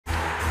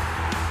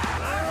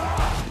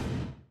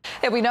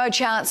There'll be no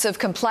chance of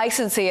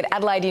complacency at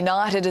Adelaide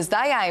United as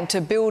they aim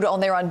to build on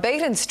their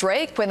unbeaten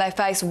streak when they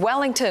face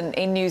Wellington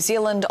in New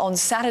Zealand on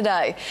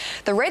Saturday.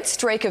 The red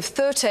streak of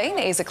 13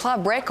 is a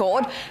club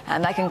record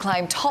and they can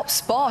claim top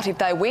spot if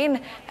they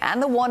win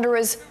and the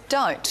Wanderers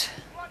don't.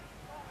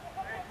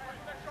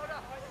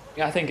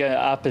 I think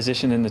our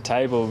position in the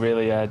table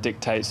really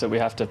dictates that we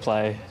have to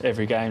play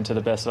every game to the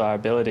best of our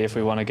ability if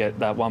we want to get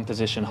that one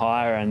position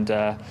higher. And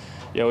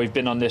we've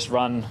been on this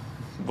run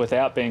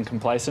without being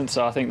complacent,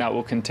 so I think that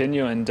will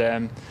continue. And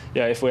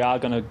if we are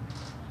going to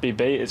be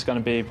beat, it's going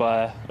to be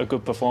by a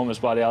good performance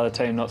by the other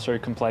team, not through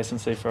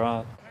complacency for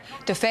us.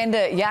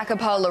 Defender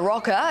Jacopo La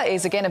Rocca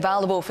is again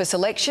available for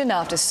selection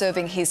after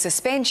serving his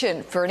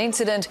suspension for an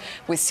incident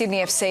with Sydney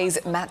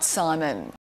FC's Matt Simon.